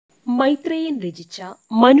മൈത്രേയൻ രചിച്ച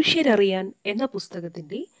മനുഷ്യരറിയാൻ എന്ന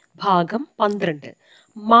പുസ്തകത്തിന്റെ ഭാഗം 12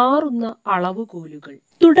 മാറുന്ന അളവുകോലുകൾ.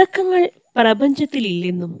 തുടക്കങ്ങൾ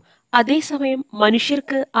പ്രപഞ്ചത്തിലില്ലെന്നും അതേസമയം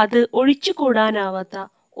മനുഷ്യർക്ക് അത് ഒഴിച്ചുകൂടാനാവാത്ത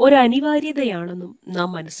ഒരനിവാര്യതയാണെന്നും നാം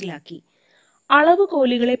മനസ്സിലാക്കി.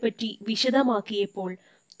 അളവുകോലുകളെ പറ്റി വിശദമാക്കിയപ്പോൾ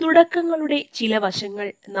തുടക്കങ്ങളുടെ ചില വശങ്ങൾ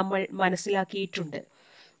നമ്മൾ മനസ്സിലാക്കിയിട്ടുണ്ട്.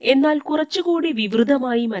 എന്നാൽ കുറച്ചുകൂടി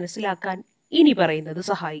വിവൃതമായി മനസ്സിലാക്കാൻ ഇനി പറയുന്നത്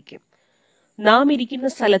സഹായിക്കും. നാം ഇരിക്കുന്ന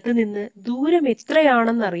സ്ഥലത്ത് നിന്ന് ദൂരം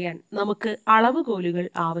എത്രയാണെന്നറിയാൻ നമുക്ക് അളവുകോലുകൾ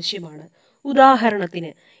ആവശ്യമാണ്.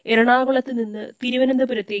 ഉദാഹരണത്തിന് എറണാകുളത്ത് നിന്ന്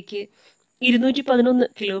തിരുവനന്തപുരത്തേക്ക് 211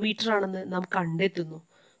 കിലോമീറ്റർ ആണെന്ന് നാം കണ്ടെത്തുന്നു.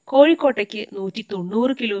 കോഴിക്കോട്ടേക്ക്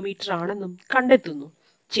 190 കിലോമീറ്റർ ആണെന്നും കണ്ടെത്തുന്നു.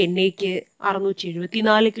 ചെന്നൈക്ക്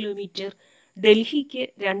 674 കിലോമീറ്റർ, ഡൽഹിക്ക്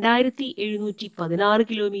 2716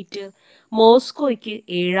 കിലോമീറ്റർ, മോസ്കോയ്ക്ക്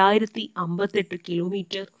 7058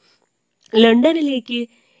 കിലോമീറ്റർ, ലണ്ടനിലേക്ക്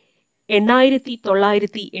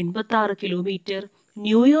 8986 കിലോമീറ്റർ,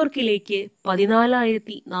 ന്യൂയോർക്കിലേക്ക്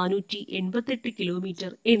 14488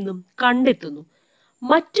 കിലോമീറ്റർ എന്നും കണ്ടെത്തുന്നു.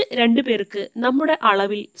 മറ്റ് രണ്ടു പേർക്ക് നമ്മുടെ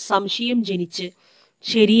അളവിൽ സംശയം ജനിച്ച്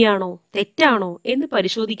ശരിയാണോ തെറ്റാണോ എന്ന്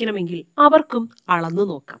പരിശോധിക്കണമെങ്കിൽ അവർക്കും അളന്നു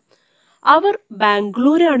നോക്കാം. അവർ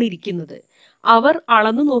ബാംഗ്ലൂരാണ് ഇരിക്കുന്നത്. അവർ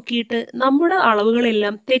അളന്നു നോക്കിയിട്ട് നമ്മുടെ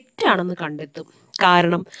അളവുകളെല്ലാം തെറ്റാണെന്ന് കണ്ടെത്തും.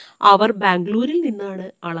 കാരണം അവർ ബാംഗ്ലൂരിൽ നിന്നാണ്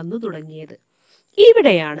അളന്നു തുടങ്ങിയത്.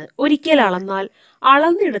 ഇവിടെയാണ് ഒരിക്കൽ അളന്നാൽ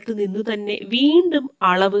അളന്നിടത്ത് നിന്നു തന്നെ വീണ്ടും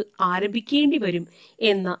അളവ് ആരംഭിക്കേണ്ടി വരും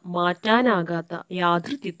എന്ന മാറ്റാനാകാത്ത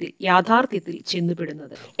യാഥാർത്ഥ്യത്തിൽ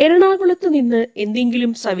ചെന്നുപെടുന്നത്. എറണാകുളത്ത് നിന്ന്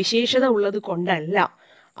എന്തെങ്കിലും സവിശേഷത ഉള്ളത് കൊണ്ടല്ല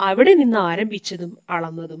അവിടെ നിന്ന് ആരംഭിച്ചതും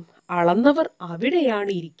അളന്നതും. അളന്നവർ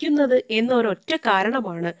അവിടെയാണ് ഇരിക്കുന്നത് എന്നൊരൊറ്റ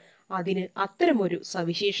കാരണമാണ് അതിന് അത്തരമൊരു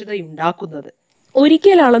സവിശേഷതയുണ്ടാക്കുന്നത്.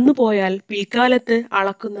 ഒരിക്കൽ അളന്നു പോയാൽ പിൽക്കാലത്ത്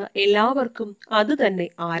അളക്കുന്ന എല്ലാവർക്കും അത് തന്നെ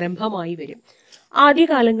ആരംഭമായി വരും.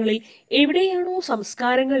 ആദ്യകാലങ്ങളിൽ എവിടെയാണോ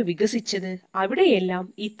സംസ്കാരങ്ങൾ വികസിച്ചത് അവിടെയെല്ലാം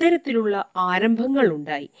ഇത്തരത്തിലുള്ള ആരംഭങ്ങൾ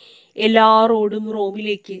ഉണ്ടായി. എല്ലാ റോഡും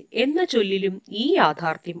റോമിലേക്ക് എന്ന ചൊല്ലിലും ഈ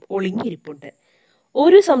യാഥാർത്ഥ്യം ഒളിഞ്ഞിരിപ്പുണ്ട്.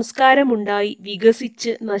 ഒരു സംസ്കാരമുണ്ടായി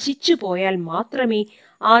വികസിച്ച് നശിച്ചു പോയാൽ മാത്രമേ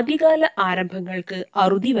ആദ്യകാല ആരംഭങ്ങൾക്ക്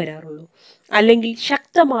അറുതി വരാറുള്ളൂ. അല്ലെങ്കിൽ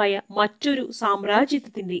ശക്തമായ മറ്റൊരു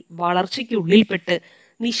സാമ്രാജ്യത്തിന്റെ വളർച്ചയ്ക്കുള്ളിൽപ്പെട്ട്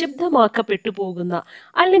നിശബ്ദമാക്കപ്പെട്ടു പോകുന്ന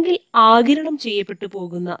അല്ലെങ്കിൽ ആഗിരണം ചെയ്യപ്പെട്ടു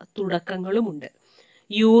പോകുന്ന തുടക്കങ്ങളുമുണ്ട്.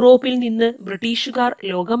 യൂറോപ്പിൽ നിന്ന് ബ്രിട്ടീഷുകാർ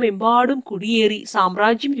ലോകമെമ്പാടും കുടിയേറി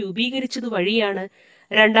സാമ്രാജ്യം രൂപീകരിച്ചത് വഴിയാണ്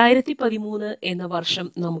 2013 എന്ന വർഷം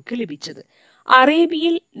നമുക്ക് ലഭിച്ചത്.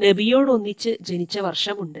 അറേബ്യയിൽ നബിയോടൊന്നിച്ച് ജനിച്ച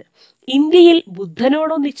വർഷമുണ്ട്. ഇന്ത്യയിൽ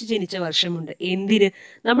ബുദ്ധനോടൊന്നിച്ച് ജനിച്ച വർഷമുണ്ട്. എന്തിന്,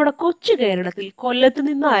 നമ്മുടെ കൊച്ചു കേരളത്തിൽ കൊല്ലത്ത്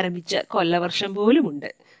നിന്ന് ആരംഭിച്ച കൊല്ലവർഷം പോലുമുണ്ട്.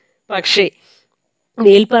 പക്ഷേ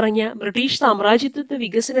മേൽപ്പറഞ്ഞ ബ്രിട്ടീഷ് സാമ്രാജ്യത്വ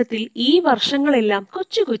വികസനത്തിൽ ഈ വർഷങ്ങളെല്ലാം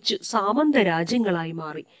കൊച്ചു കൊച്ചു സാമന്ത രാജ്യങ്ങളായി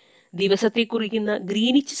മാറി. ദിവസത്തെ കുറിക്കുന്ന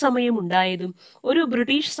ഗ്രീനിച്ച് സമയം ഉണ്ടായതും ഒരു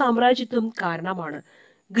ബ്രിട്ടീഷ് സാമ്രാജ്യത്വം കാരണമാണ്.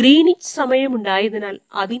 ഗ്രീനിച്ച് സമയമുണ്ടായതിനാൽ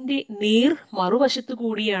അതിന്റെ മറുവശത്തു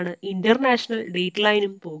കൂടിയാണ് ഇന്റർനാഷണൽ ഡേറ്റ്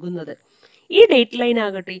ലൈനും പോകുന്നത്. ഈ ഡേറ്റ് ലൈൻ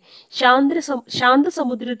ആകട്ടെ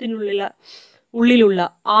ശാന്തസമുദ്രത്തിനുള്ളിലുള്ള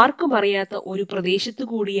ആർക്കും അറിയാത്ത ഒരു പ്രദേശത്തു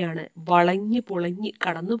കൂടിയാണ് വളഞ്ഞു പുളഞ്ഞ്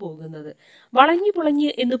കടന്നു പോകുന്നത്. വളഞ്ഞു പുളഞ്ഞ്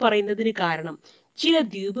എന്ന് പറയുന്നതിന് കാരണം ചില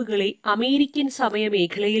ദ്വീപുകളെ അമേരിക്കൻ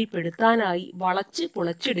സമയമേഖലയിൽ പെടുത്താനായി വളച്ച്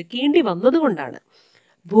പുളച്ചെടുക്കേണ്ടി വന്നതുകൊണ്ടാണ്.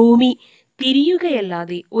 ഭൂമി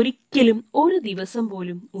തിരിയുകയല്ലാതെ ഒരിക്കലും ഒരു ദിവസം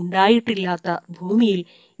പോലും ഉണ്ടായിട്ടില്ലാത്ത ഭൂമിയിൽ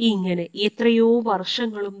ഇങ്ങനെ എത്രയോ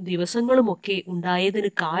വർഷങ്ങളും ദിവസങ്ങളുമൊക്കെ ഉണ്ടായതിന്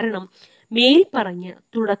കാരണം മേൽപ്പറഞ്ഞ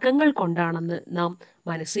തുടക്കങ്ങൾ കൊണ്ടാണെന്ന് നാം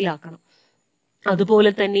മനസ്സിലാക്കണം.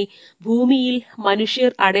 അതുപോലെ തന്നെ ഭൂമിയിൽ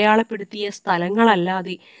മനുഷ്യർ അടയാളപ്പെടുത്തിയ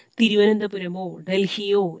സ്ഥലങ്ങളല്ലാതെ തിരുവനന്തപുരമോ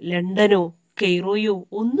ഡൽഹിയോ ലണ്ടനോ കെയ്റോയോ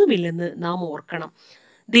ഒന്നുമില്ലെന്ന് നാം ഓർക്കണം.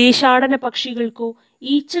 ദേശാടന പക്ഷികൾക്കോ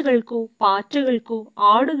ഈച്ചകൾക്കോ പാറ്റകൾക്കോ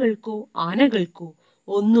ആടുകൾക്കോ ആനകൾക്കോ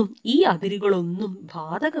ഒന്നും ഈ അതിരുകളൊന്നും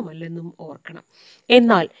ബാധകമല്ലെന്നും ഓർക്കണം.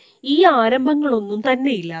 എന്നാൽ ഈ ആരംഭങ്ങളൊന്നും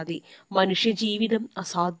തന്നെ ഇല്ലാതെ മനുഷ്യജീവിതം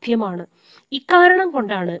അസാധ്യമാണ്. ഇക്കാരണം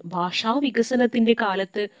കൊണ്ടാണ് ഭാഷാ വികസനത്തിന്റെ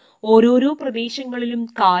കാലത്ത് ഓരോരോ പ്രദേശങ്ങളിലും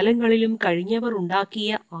കാലങ്ങളിലും കഴിഞ്ഞവർ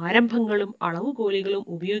ഉണ്ടാക്കിയ ആരംഭങ്ങളും അളവുകോലുകളും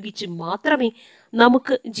ഉപയോഗിച്ച് മാത്രമേ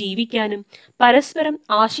നമുക്ക് ജീവിക്കാനും പരസ്പരം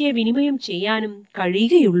ആശയവിനിമയം ചെയ്യാനും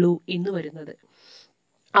കഴിയുകയുള്ളൂ എന്ന് വരുന്നത്.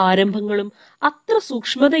 ആരംഭങ്ങളും അത്ര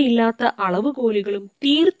സൂക്ഷ്മതയില്ലാത്ത അളവുകോലുകളും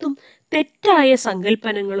തീർത്തും തെറ്റായ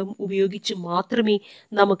സങ്കല്പനങ്ങളും ഉപയോഗിച്ച് മാത്രമേ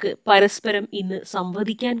നമുക്ക് പരസ്പരം ഇന്ന്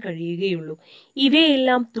സംവദിക്കാൻ കഴിയുകയുള്ളൂ.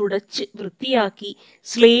 ഇവയെല്ലാം തുടച്ച് വൃത്തിയാക്കി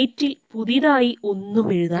സ്ലേറ്റിൽ പുതിയതായി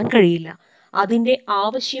ഒന്നും എഴുതാൻ കഴിയില്ല. അതിൻ്റെ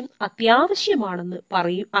ആവശ്യം അത്യാവശ്യമാണെന്ന്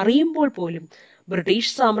അറിയുമ്പോൾ പോലും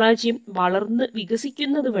ബ്രിട്ടീഷ് സാമ്രാജ്യം വളർന്ന്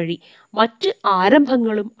വികസിക്കുന്നത് വഴി മറ്റ്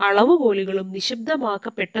ആരംഭങ്ങളും അളവുകോലുകളും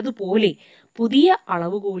നിശബ്ദമാക്കപ്പെട്ടതുപോലെ പുതിയ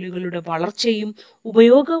അളവുകോലുകളുടെ വളർച്ചയും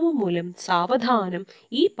ഉപയോഗവും മൂലം സാവധാനം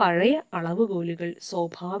ഈ പഴയ അളവുകോലുകൾ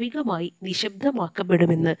സ്വാഭാവികമായി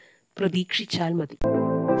നിശബ്ദമാക്കപ്പെടുമെന്ന് പ്രതീക്ഷിച്ചാൽ മതി.